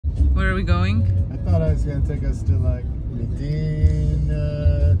Where are we going? I thought I was going to take us to like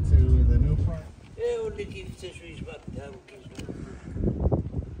Medina, to the new park.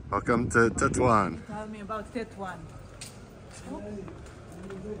 Welcome to Tetuoane. Tell me about Tetuoane.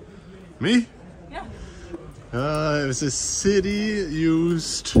 Me? Yeah. It was a city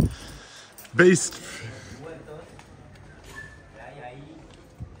used based.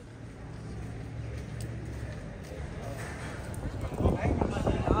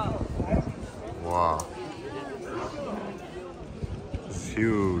 Wow. It's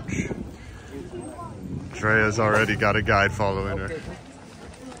huge. Drea's already got a guide following her.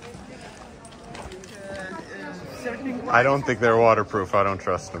 I don't think they're waterproof. I don't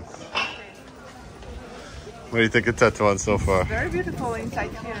trust them. What do you think of Tetuoane so far? It's very beautiful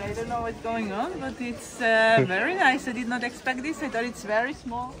inside here. I don't know what's going on, but it's very nice. I did not expect this. I thought it's very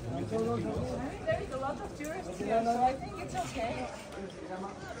small. There is a lot of tourists here, so I think it's okay.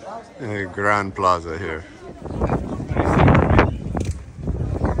 A Grand Plaza here.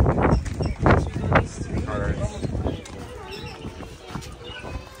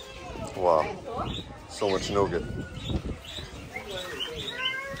 Wow, so much nougat.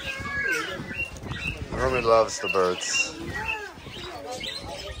 Rumi loves the birds.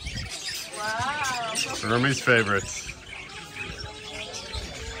 Wow. Rumi's favorites.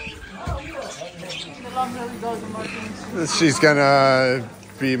 The longer we go, the more things. She's gonna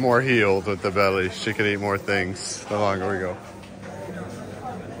be more healed with the belly. She can eat more things the longer we go.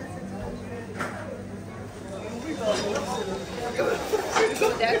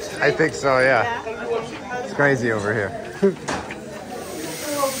 I think so, yeah. It's crazy over here.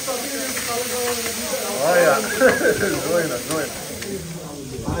 Oh yeah.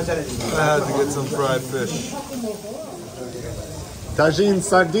 I had to get some fried fish. Tagine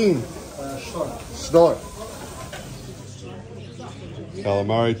sardine. Snort.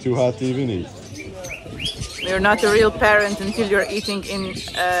 Calamari too hot to even eat. You're not a real parent until you're eating in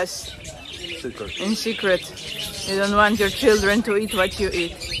secret. You don't want your children to eat what you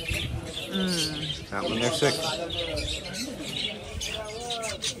eat. Not when they're sick.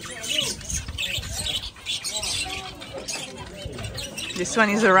 This one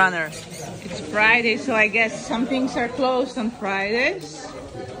is a runner. It's Friday, so I guess some things are closed on Fridays.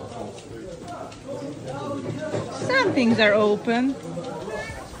 Some things are open.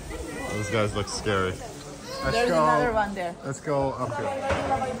 Those guys look scary. There's another one there. Let's go up here.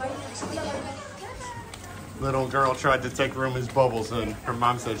 Little girl tried to take Rumi's bubbles and her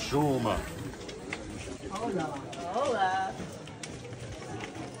mom said, Shuma. Hola.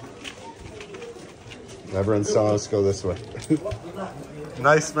 Everyone saw us go this way.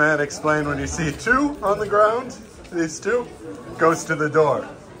 Nice man, explain when you see two on the ground, these two, goes to the door.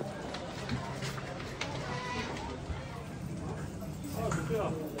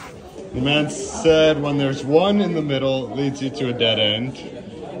 The man said when there's one in the middle, it leads you to a dead end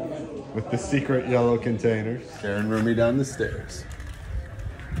with the secret yellow containers. Carrying Rumi down the stairs.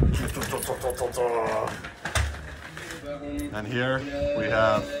 And here we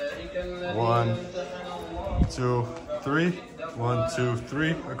have 1, 2, 3. 1, 2,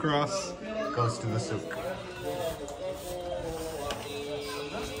 3 across. Goes to the souk.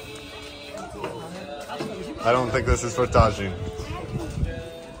 I don't think this is for tagine.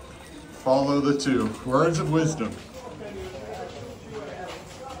 Follow the two. Words of wisdom.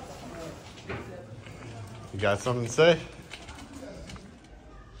 You got something to say?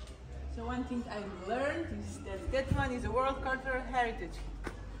 So one thing I've learned is that Tetuoane is a World Cultural Heritage.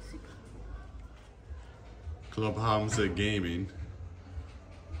 Club Hamza Gaming.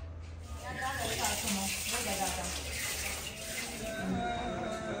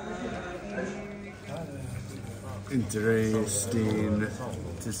 Interesting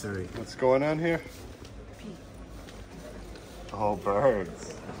tisserie. What's going on here? Oh,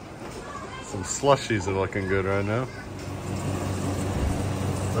 birds. Some slushies are looking good right now.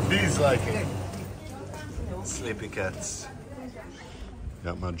 The bees like it. Sleepy cats.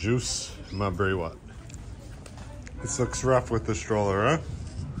 Got my juice, my briwat. This looks rough with the stroller, huh?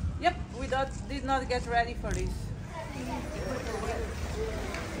 Yep, we did not get ready for this.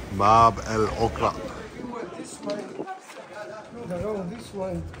 Bab el Okra. This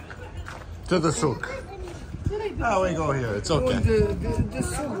one. To the souk. Oh, we go here. It's okay. The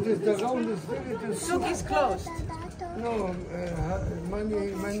souk, the round is very good. Souk is closed. No,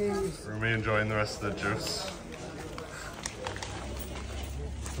 money. Rumi enjoying the rest of the juice.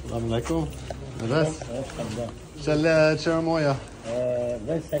 Assalamu alaikum. بس شو مويه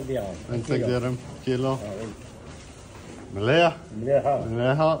 25 درهم 25 درهم كيلو مليح مليحة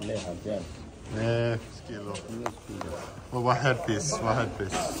مليحة مليحة مزيان ايه كيلو واحد بيس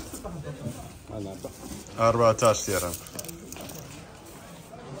 14 dirham.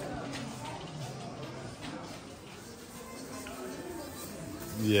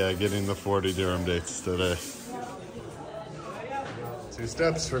 Yeah, getting the 40 dirham dates today. 2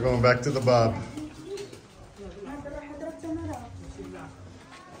 steps, we're going back to the Bab.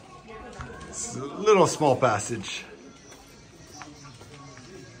 It's a little small passage.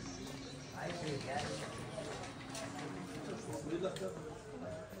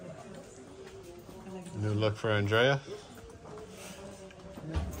 New look for Andrea.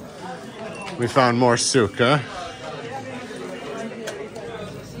 We found more souk, huh?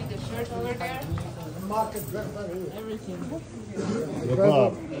 The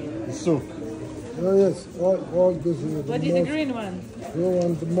Bab, the souk. Oh, yes, all this is What is the green one? You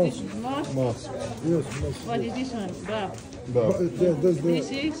want the mosque? Mosque. Yes, mosque. What is this one? Bab.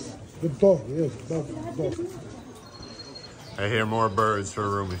 This is? the dog, yes, dog. I hear more birds for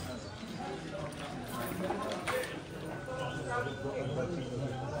Rumi.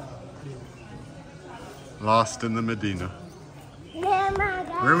 Lost in the Medina.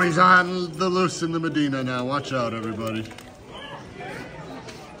 Rumi's on the loose in the Medina now. Watch out, everybody.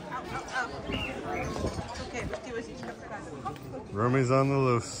 Rumi's on the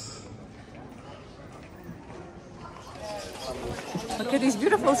loose. Look at this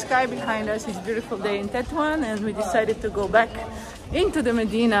beautiful sky behind us. It's a beautiful day in Tetuan, and we decided to go back into the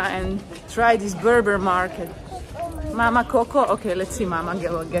Medina and try this Berber market. Mama Coco. Okay, let's see Mama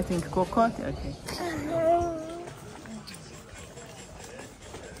getting Coco. Okay.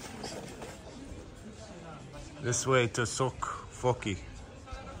 This way to souk Foki.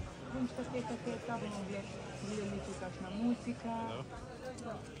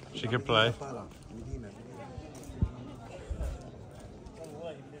 She can play.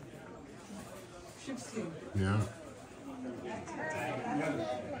 Yeah.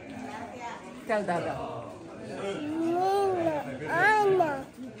 Tell Dada.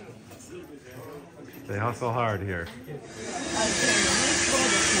 They hustle hard here.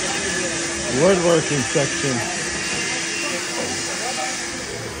 Woodworking section.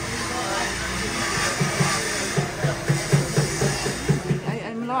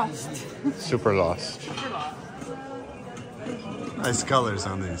 I'm lost. Super lost. Nice colors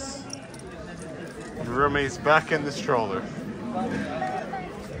on these. Rumi's back in the stroller.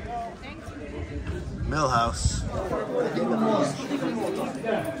 Mill house.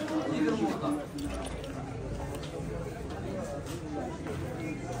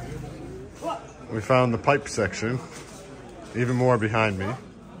 We found the pipe section, even more behind me.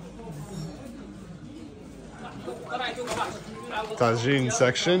 Tagine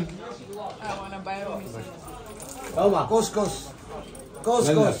section. I want to buy Couscous.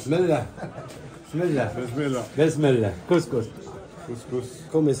 Couscous. Mellah. Bismillah. Bismillah. Bismillah. Couscous. Couscous.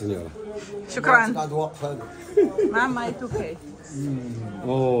 Come, signora. Shukran. Mama, it's okay.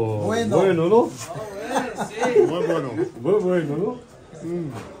 Oh, Bueno. bueno, ¿no? Muy bueno. Muy bueno, ¿no?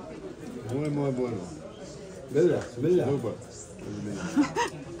 Muy bueno. Mellah, Mellah. Super.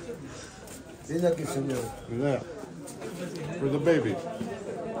 Yeah. For the baby.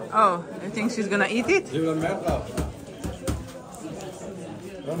 Oh, I think she's gonna eat it?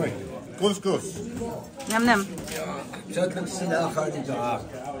 Couscous. Yum yum.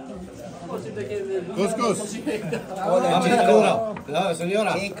 Couscous. La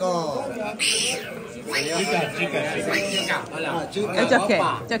señora. It's okay.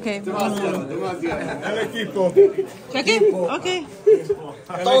 It's okay. El equipo. Okay? Okay.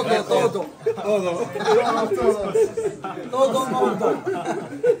 Todo. Todo mundo.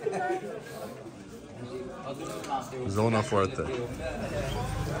 Zona Fuerte.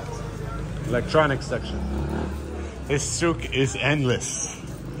 Electronics section. This souk is endless.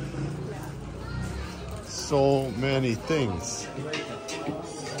 So many things.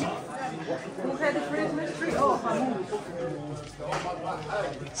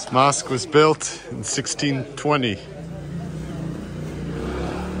 This mosque was built in 1620.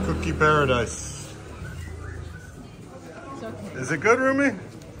 Cookie paradise. Is it good, Rumi?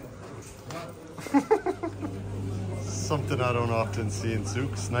 Something I don't often see in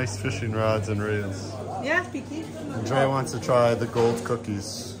souks. Nice fishing rods and reels. Yeah, picky. Andrea wants to try the gold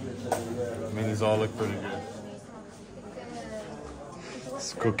cookies. I mean, these all look pretty good.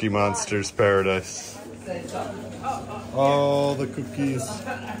 It's Cookie Monster's paradise. All the cookies,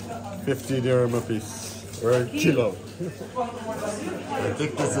 50 dirham a piece, or a kilo. I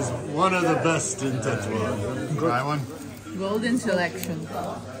think this is one of the best in Tetuan. Try one. Golden selection.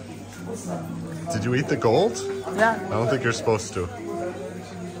 Did you eat the gold? Yeah. I don't think you're supposed to.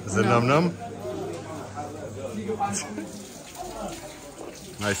 Is it num num?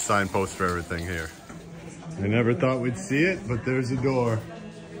 Nice signpost for everything here. I never thought we'd see it, but there's a door.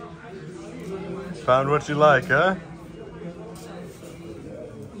 Found what you like, huh?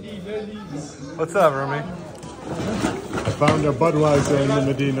 What's up, Rumi? I found a Budweiser in the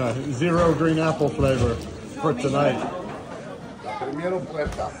Medina. 0 green apple flavor for tonight.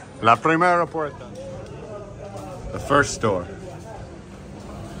 La primera puerta. The first store.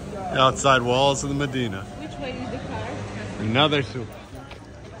 The outside walls of the Medina. Which way is the car? Another soup.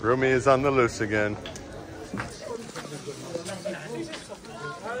 Rumi is on the loose again.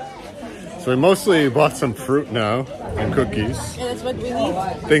 So we mostly bought some fruit now and cookies. Yeah, that's what we need.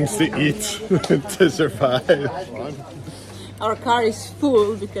 Things to eat to survive. Our car is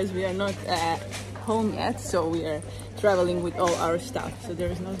full because we are not home yet, so we are traveling with all our stuff. So there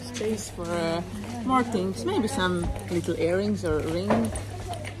is no space for more things. Maybe some little earrings or a ring.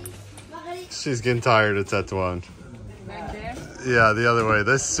 She's getting tired of Tetuoane. Back there? Yeah, the other way.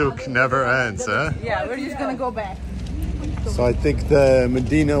 This souk never ends, huh? Yeah, we're just gonna go back. So I think the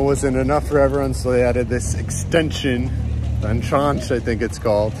Medina wasn't enough for everyone, so they added this extension, the Entranche, I think it's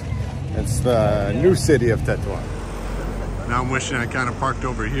called. It's the new city of Tetuoane. Now I'm wishing I kind of parked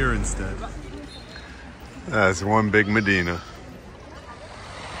over here instead. That's one big Medina.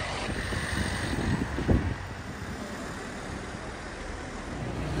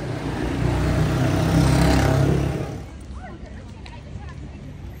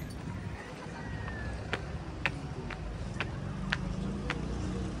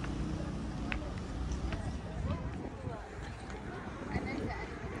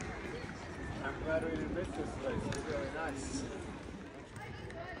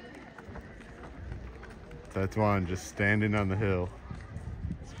 Tetuoane just standing on the hill.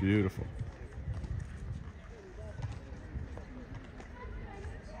 It's beautiful.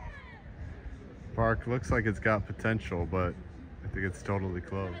 Park looks like it's got potential, but I think it's totally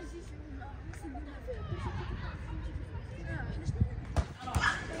closed.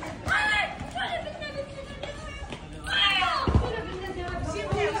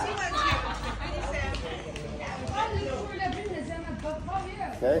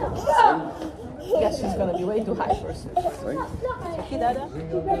 Okay. Yes, she's gonna be way too high for us. Okay, Dada? 1,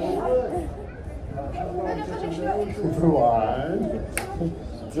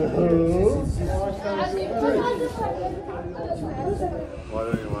 2, 3. Why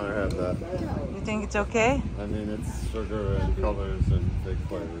don't you want to have that? You think it's okay? I mean, it's sugar and colors and big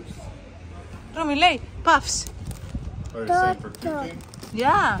flavors. Rumi, lay, puffs. Or say for cooking?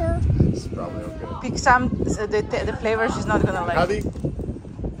 Yeah. It's probably okay. Pick some, the flavor she's not gonna like. Hadi?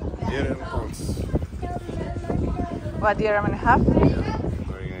 Dirham pounds. What, dirham and a half? What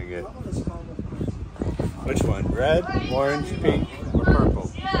are you gonna get? Which one? Red, orange, pink, or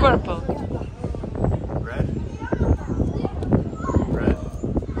purple? Purple. Red? Red.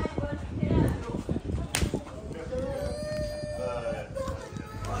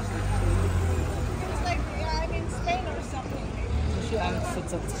 It's like I'm in Spain or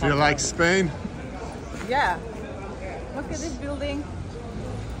something. Do you like Spain? Yeah. Look at this building.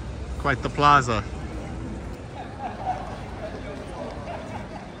 Quite the plaza.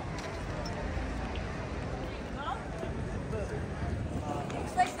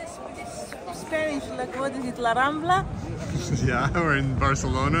 It's like this Spanish, like what is it, La Rambla? Yeah, we're in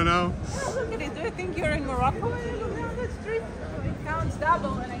Barcelona now. Oh, look at it. Do you think you're in Morocco when you look down the street? It counts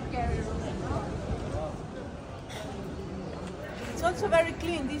double when I carry it. It's also very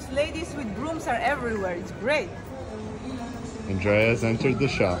clean. These ladies with brooms are everywhere. It's great. Andrea's entered the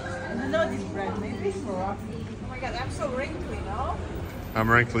shop. I know this brand. Maybe it's Morocco. Oh my god, I'm so wrinkly, no? I'm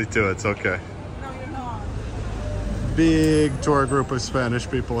wrinkly too, it's okay. No, you're not. Big tour group of Spanish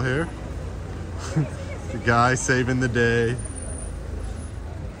people here. The guy saving the day.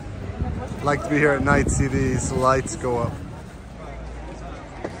 Like to be here at night, see these lights go up.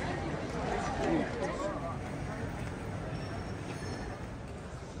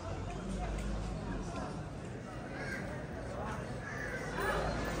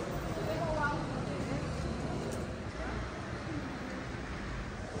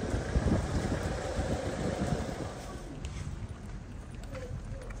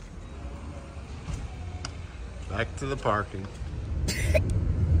 Back to the parking.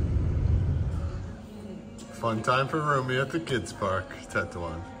 Fun time for Rumi at the kids park,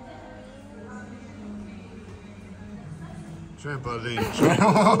 Tetuoane. Trampoline.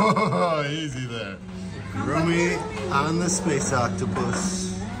 Oh, easy there. Rumi on the space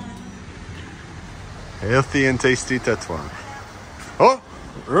octopus. Healthy and tasty Tetuoane. Oh,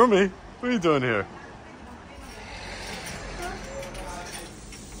 Rumi, what are you doing here?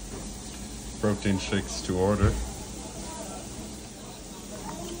 Protein shakes to order.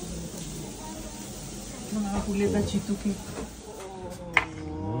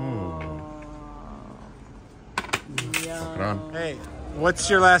 Hey, what's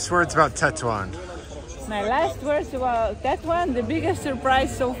your last words about Tetuan? My last words about that one, the biggest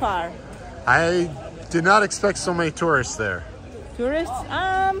surprise so far. I did not expect so many tourists there. Tourists?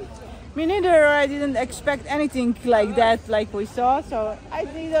 Me neither. I didn't expect anything like that, like we saw. So I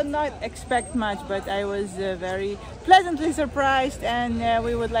did not expect much, but I was very pleasantly surprised, and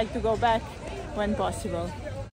we would like to go back when possible.